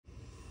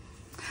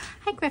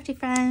Hi crafty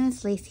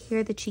friends, Lacey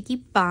here, the cheeky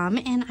bum,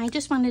 and I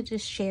just wanted to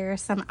share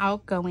some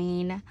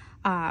outgoing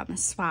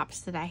swaps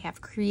that I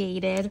have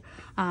created.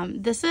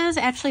 This is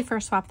actually for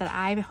a swap that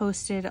I've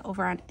hosted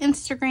over on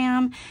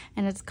Instagram,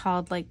 and it's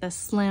called like the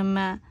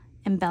Slim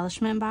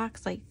Embellishment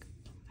Box, like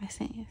I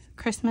say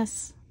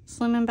Christmas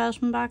Slim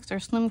Embellishment Box or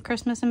Slim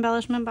Christmas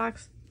Embellishment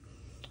Box.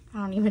 I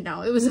don't even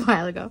know. It was a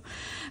while ago.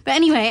 But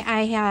anyway,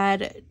 I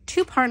had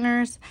two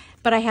partners,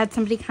 but I had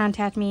somebody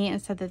contact me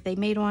and said that they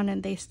made one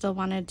and they still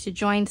wanted to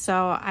join,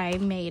 so I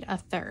made a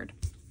third.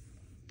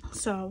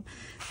 So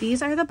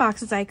these are the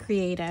boxes I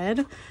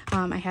created.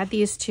 I had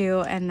these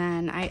two, and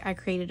then I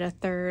created a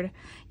third,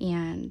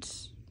 and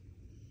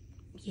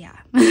yeah.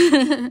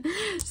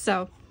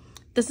 So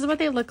this is what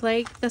they look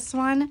like. This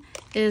one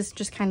is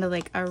just kind of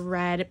like a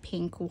red,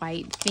 pink,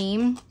 white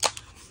theme,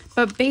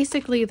 but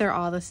basically they're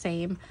all the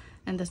same.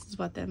 And this is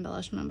what the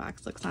embellishment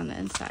box looks on the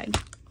inside.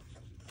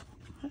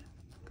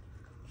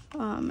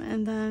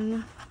 And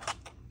then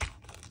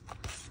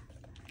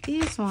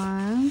these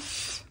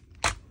ones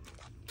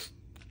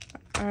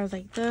are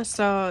like this.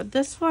 So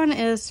this one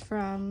is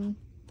from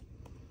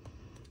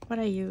what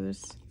I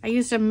used. I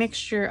used a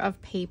mixture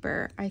of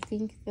paper. I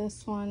think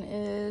this one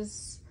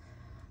is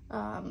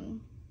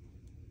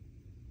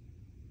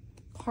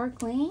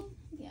Park Lane.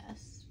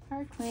 Yes,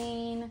 Park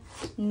Lane,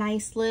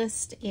 Nice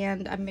List,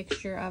 and a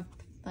mixture of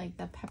like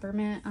the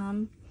peppermint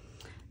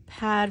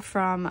pad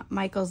from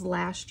Michael's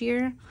last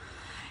year,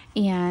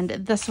 and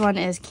this one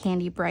is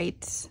Candy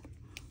Brights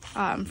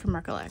from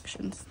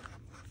Recollections.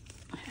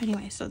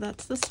 Anyway, so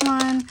that's this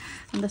one,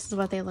 and this is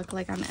what they look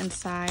like on the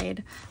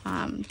inside.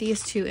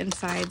 These two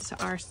insides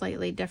are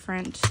slightly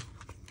different.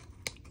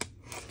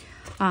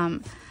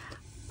 I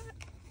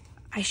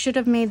should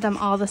have made them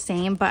all the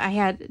same, but I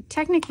had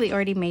technically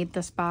already made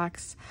this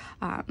box.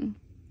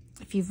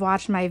 If you've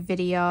watched my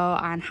video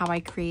on how I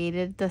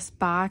created this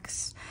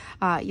box,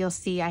 you'll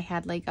see I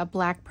had like a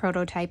black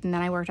prototype, and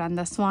then I worked on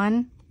this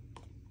one.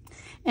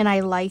 And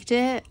I liked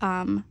it,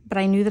 but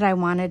I knew that I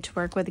wanted to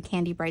work with the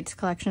Candy Brights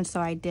collection, so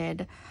I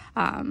did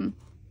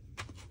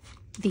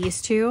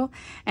these two.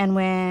 And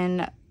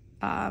when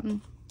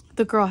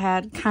the girl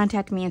had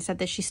contacted me and said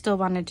that she still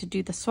wanted to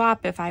do the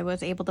swap if I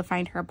was able to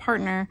find her a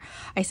partner,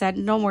 I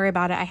said, don't worry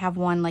about it. I have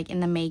one like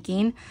in the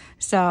making.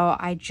 So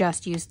I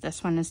just used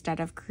this one instead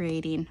of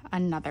creating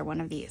another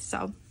one of these.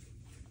 So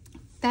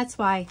that's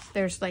why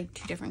there's like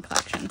two different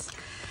collections.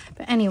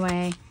 But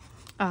anyway,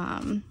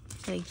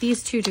 like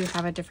these two do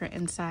have a different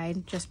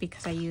inside just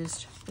because I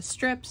used the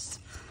strips.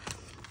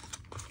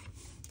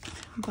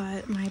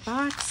 But my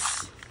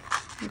box,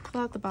 let me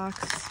pull out the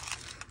box.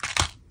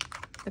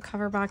 The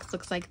cover box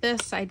looks like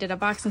this. I did a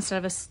box instead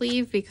of a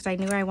sleeve because I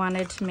knew I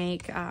wanted to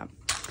make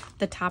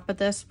the top of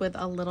this with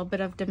a little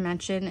bit of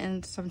dimension,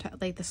 and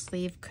sometimes like the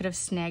sleeve could have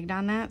snagged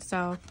on that.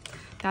 So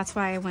that's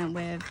why I went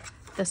with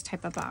this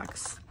type of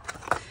box.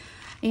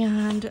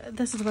 And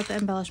this is what the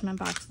embellishment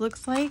box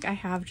looks like. I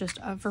have just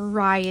a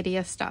variety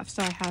of stuff.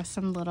 So I have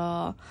some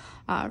little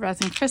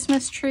resin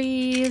Christmas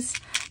trees.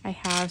 I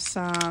have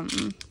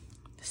some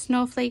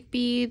snowflake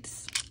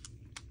beads.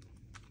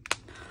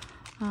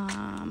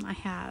 I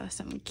have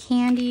some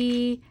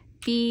candy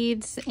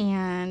beads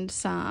and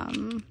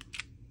some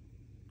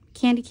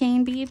candy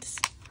cane beads.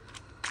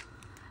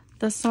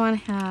 This one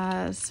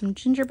has some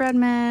gingerbread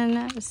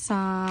men,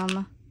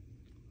 some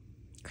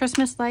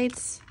Christmas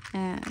lights,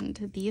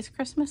 and these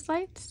Christmas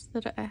lights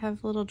that I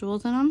have little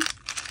jewels in them.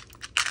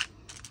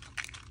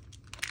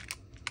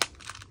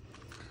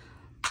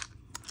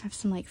 I have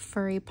some like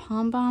furry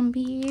pom-pom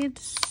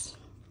beads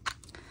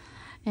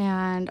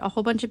and a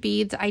whole bunch of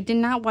beads. I did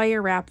not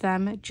wire wrap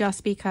them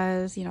just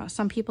because, you know,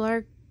 some people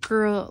are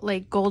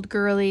gold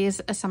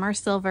girlies, some are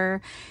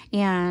silver,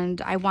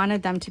 and I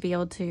wanted them to be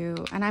able to,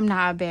 and I'm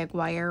not a big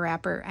wire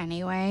wrapper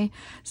anyway,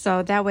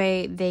 so that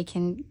way they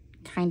can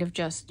kind of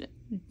just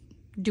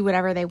do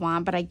whatever they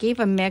want. But I gave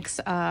a mix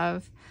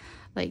of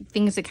like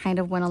things that kind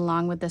of went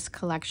along with this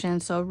collection.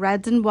 So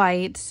reds and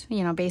whites,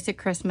 you know, basic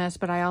Christmas,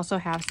 but I also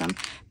have some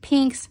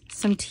pinks,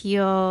 some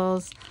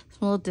teals, some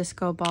little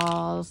disco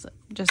balls,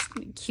 just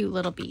cute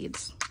little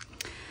beads.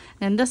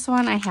 And this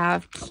one I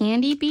have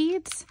candy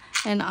beads,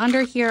 and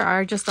under here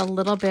are just a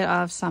little bit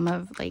of some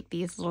of like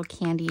these little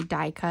candy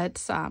die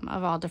cuts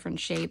of all different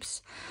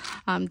shapes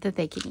that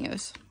they can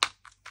use.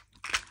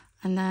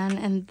 And then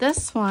in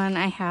this one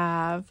I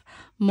have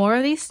more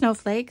of these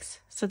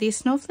snowflakes. So these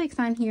snowflakes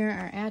on here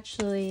are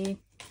actually,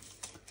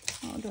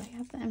 oh, do I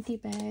have the empty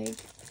bag?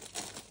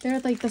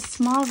 They're like the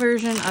small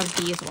version of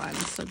these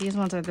ones. So these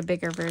ones are the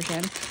bigger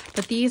version,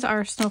 but these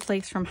are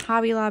snowflakes from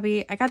Hobby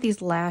Lobby. I got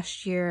these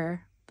last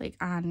year, like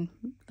on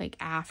like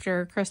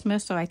after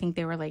Christmas, so I think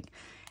they were like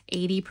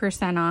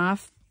 80%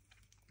 off,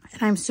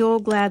 and I'm so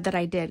glad that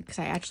I did because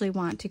I actually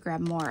want to grab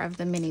more of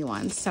the mini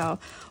ones. So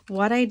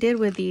what I did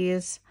with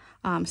these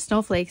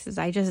snowflakes is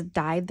I just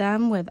dyed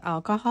them with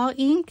alcohol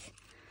ink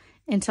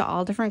into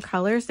all different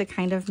colors that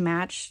kind of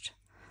matched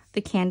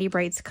the Candy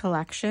Brights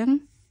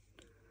collection.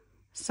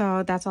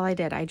 So that's all I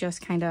did. I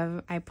just kind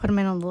of, I put them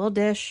in a little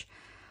dish,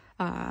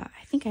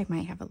 I think I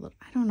might have a little,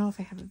 I don't know if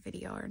I have a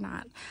video or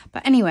not.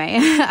 But anyway,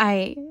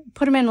 I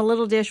put them in a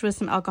little dish with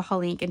some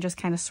alcohol ink and just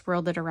kind of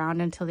swirled it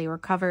around until they were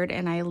covered.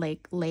 And I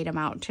like laid them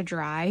out to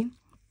dry.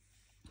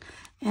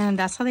 And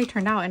that's how they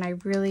turned out. And I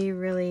really,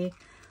 really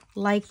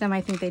like them.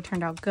 I think they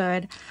turned out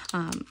good.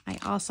 I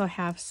also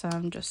have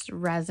some just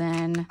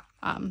resin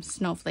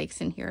snowflakes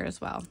in here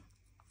as well.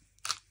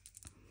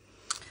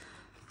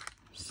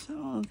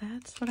 So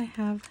that's what I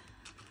have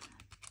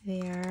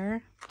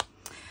there.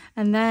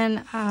 And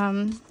then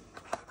and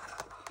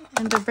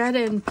the red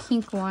and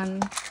pink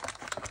one,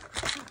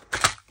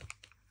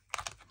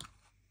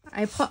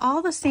 I put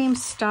all the same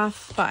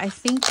stuff, but I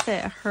think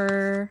that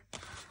her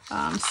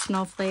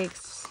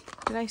snowflakes,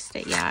 did I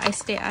stay? Yeah,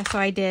 so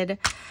I did,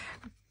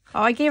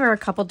 I gave her a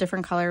couple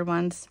different colored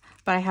ones,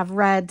 but I have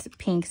reds,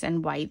 pinks,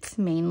 and whites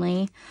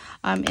mainly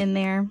in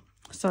there,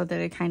 so that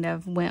it kind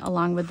of went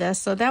along with this.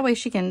 So that way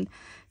she can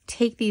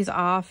take these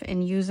off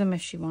and use them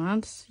if she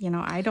wants. You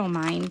know, I don't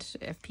mind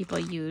if people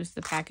use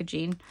the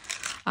packaging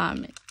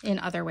in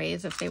other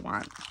ways if they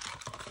want.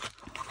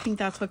 I think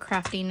that's what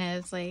crafting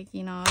is, like,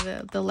 you know,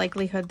 the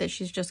likelihood that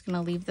she's just going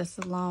to leave this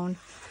alone,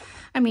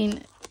 I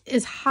mean,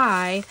 is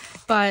high,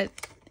 but,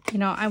 you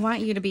know, I want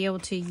you to be able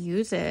to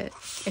use it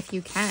if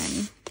you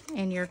can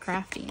in your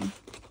crafting.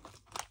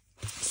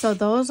 So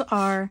those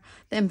are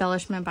the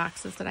embellishment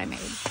boxes that I made.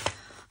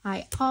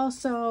 I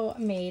also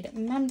made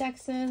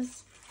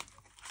Memdexes.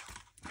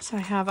 So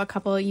I have a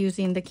couple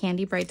using the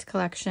Candy Brights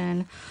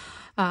collection.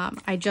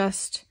 I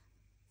just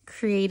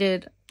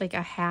created like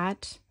a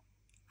hat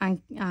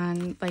on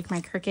like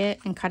my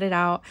Cricut and cut it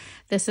out.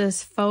 This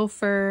is faux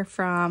fur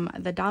from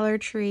the Dollar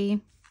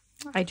Tree.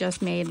 I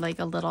just made like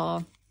a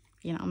little,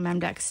 you know,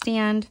 Memdex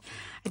stand.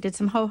 I did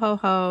some ho ho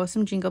ho,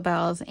 some jingle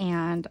bells,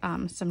 and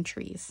some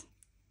trees.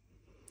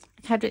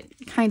 I kept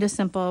it kind of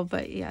simple,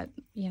 but yet,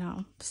 you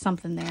know,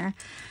 something there.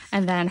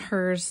 And then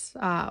hers,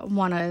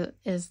 one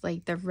is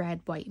like the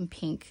red, white, and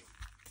pink.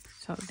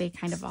 So they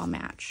kind of all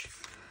match.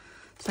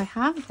 So I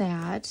have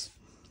that.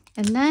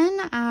 And then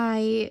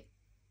I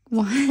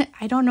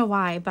don't know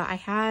why, but I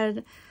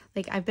had,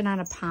 like, I've been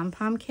on a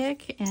pom-pom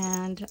kick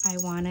and I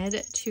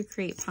wanted to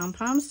create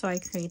pom-poms. So I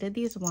created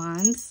these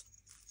wands.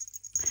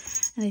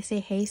 And they say,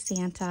 "Hey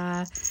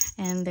Santa."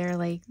 And they're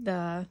like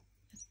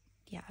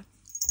yeah.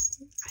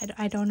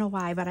 I don't know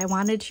why, but I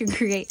wanted to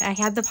create, I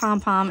had the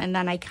pom-pom, and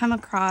then I come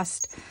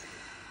across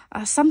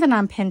something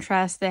on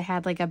Pinterest that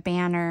had like a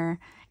banner,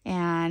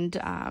 and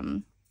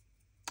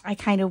I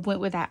kind of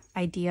went with that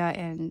idea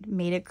and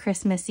made it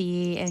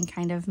Christmassy and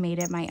kind of made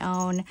it my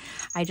own.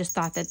 I just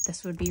thought that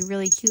this would be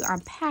really cute on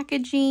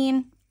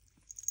packaging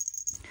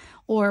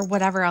or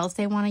whatever else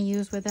they want to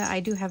use with it. I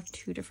do have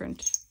two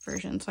different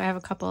versions. So I have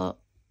a couple,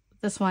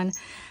 this one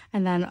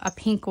and then a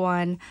pink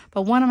one,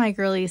 but one of my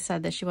girlies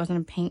said that she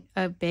wasn't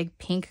a big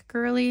pink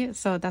girly,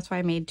 so that's why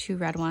I made two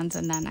red ones,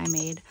 and then I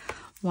made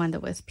one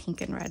that was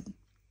pink and red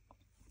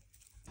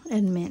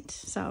and mint.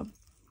 So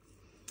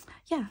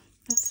yeah,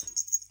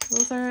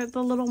 those are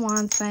the little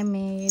wands I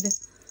made.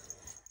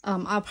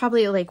 I'll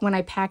probably, like, when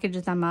I package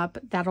them up,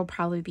 that'll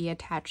probably be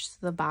attached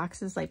to the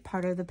box as like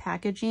part of the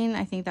packaging.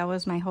 I think that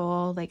was my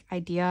whole like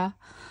idea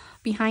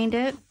behind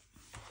it.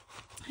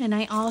 And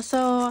I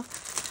also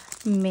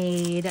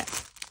made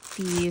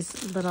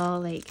these little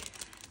like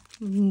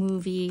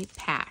movie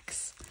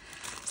packs.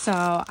 So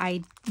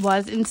I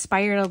was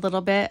inspired a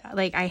little bit.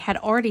 Like, I had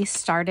already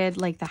started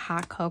like the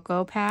hot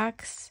cocoa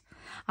packs.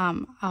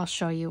 I'll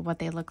show you what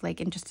they look like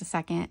in just a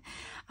second.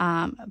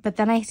 But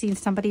then I seen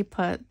somebody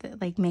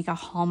make a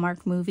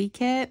Hallmark movie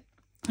kit,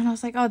 and I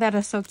was like, oh, that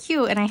is so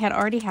cute. And I had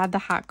already had the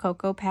hot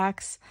cocoa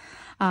packs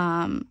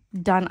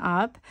done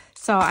up,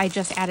 so I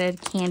just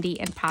added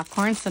candy and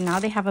popcorn. So now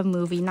they have a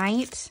movie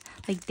night,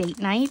 like date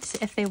night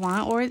if they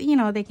want, or, you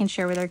know, they can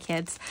share with their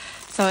kids.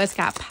 So it's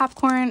got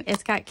popcorn,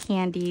 it's got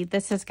candy,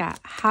 this has got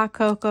hot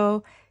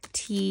cocoa,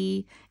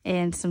 tea,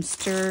 and some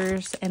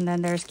stirs, and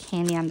then there's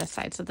candy on the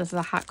side. So this is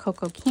a hot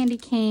cocoa candy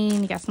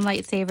cane. You got some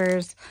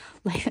lifesavers,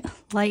 not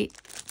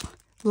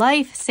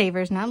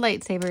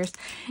lightsabers,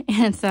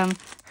 and some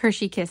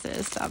Hershey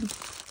Kisses.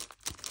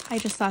 I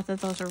just thought that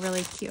those are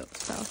really cute,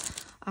 so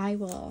I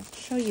will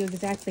show you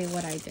exactly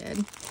what I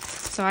did.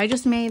 So I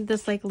just made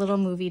this like little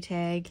movie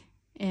tag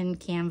in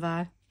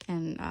Canva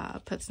and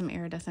put some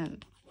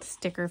iridescent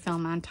sticker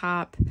film on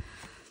top.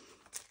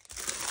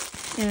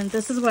 And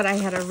this is what I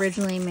had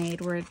originally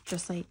made, were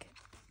just like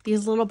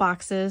these little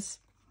boxes.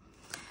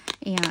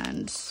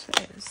 And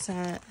it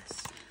says,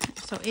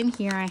 so in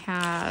here I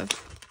have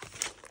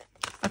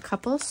a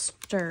couple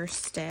stir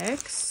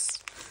sticks.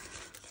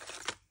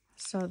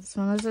 So this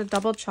one is a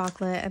double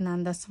chocolate, and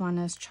then this one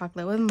is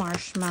chocolate with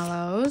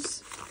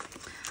marshmallows.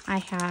 I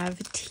have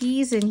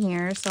teas in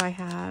here. So I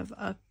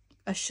have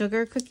a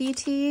sugar cookie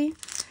tea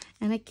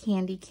and a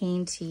candy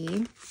cane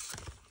tea.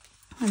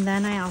 And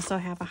then I also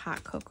have a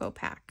hot cocoa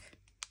pack.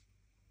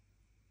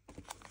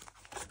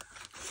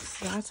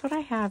 So that's what I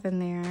have in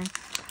there.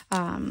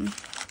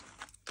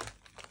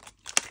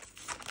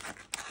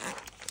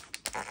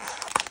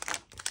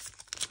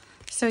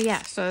 So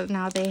yeah, so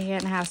now they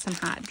can have some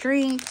hot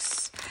drinks.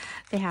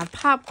 They have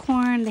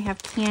popcorn, they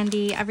have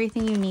candy,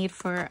 everything you need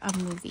for a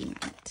movie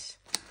night.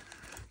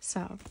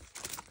 So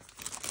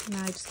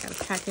now I just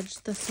gotta package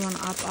this one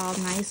up all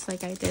nice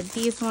like I did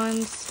these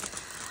ones.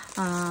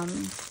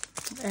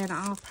 And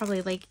I'll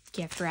probably like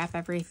gift wrap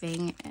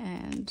everything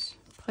and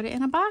put it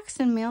in a box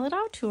and mail it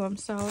out to them.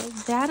 So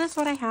that is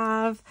what I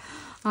have.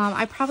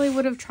 I probably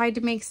would have tried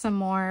to make some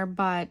more,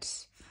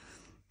 but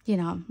you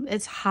know,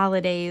 it's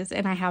holidays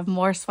and I have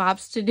more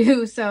swaps to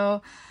do.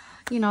 So,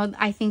 you know,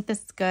 I think this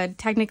is good.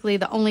 Technically,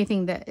 the only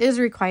thing that is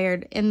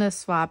required in this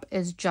swap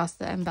is just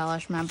the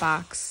embellishment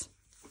box.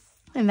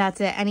 And that's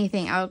it.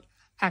 Anything out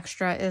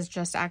extra is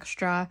just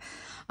extra.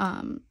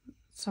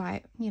 So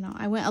I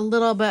went a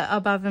little bit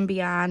above and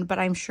beyond, but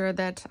I'm sure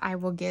that I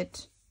will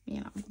get,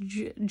 you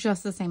know,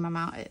 just the same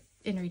amount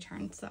in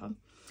return. So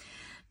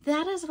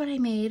that is what I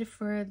made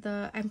for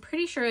I'm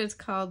pretty sure it's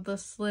called the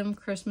Slim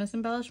Christmas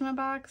Embellishment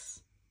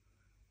Box.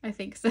 I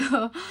think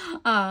so.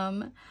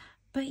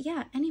 But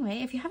yeah,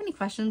 anyway, if you have any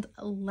questions,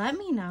 let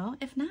me know.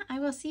 If not, I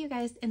will see you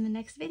guys in the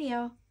next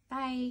video.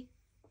 Bye.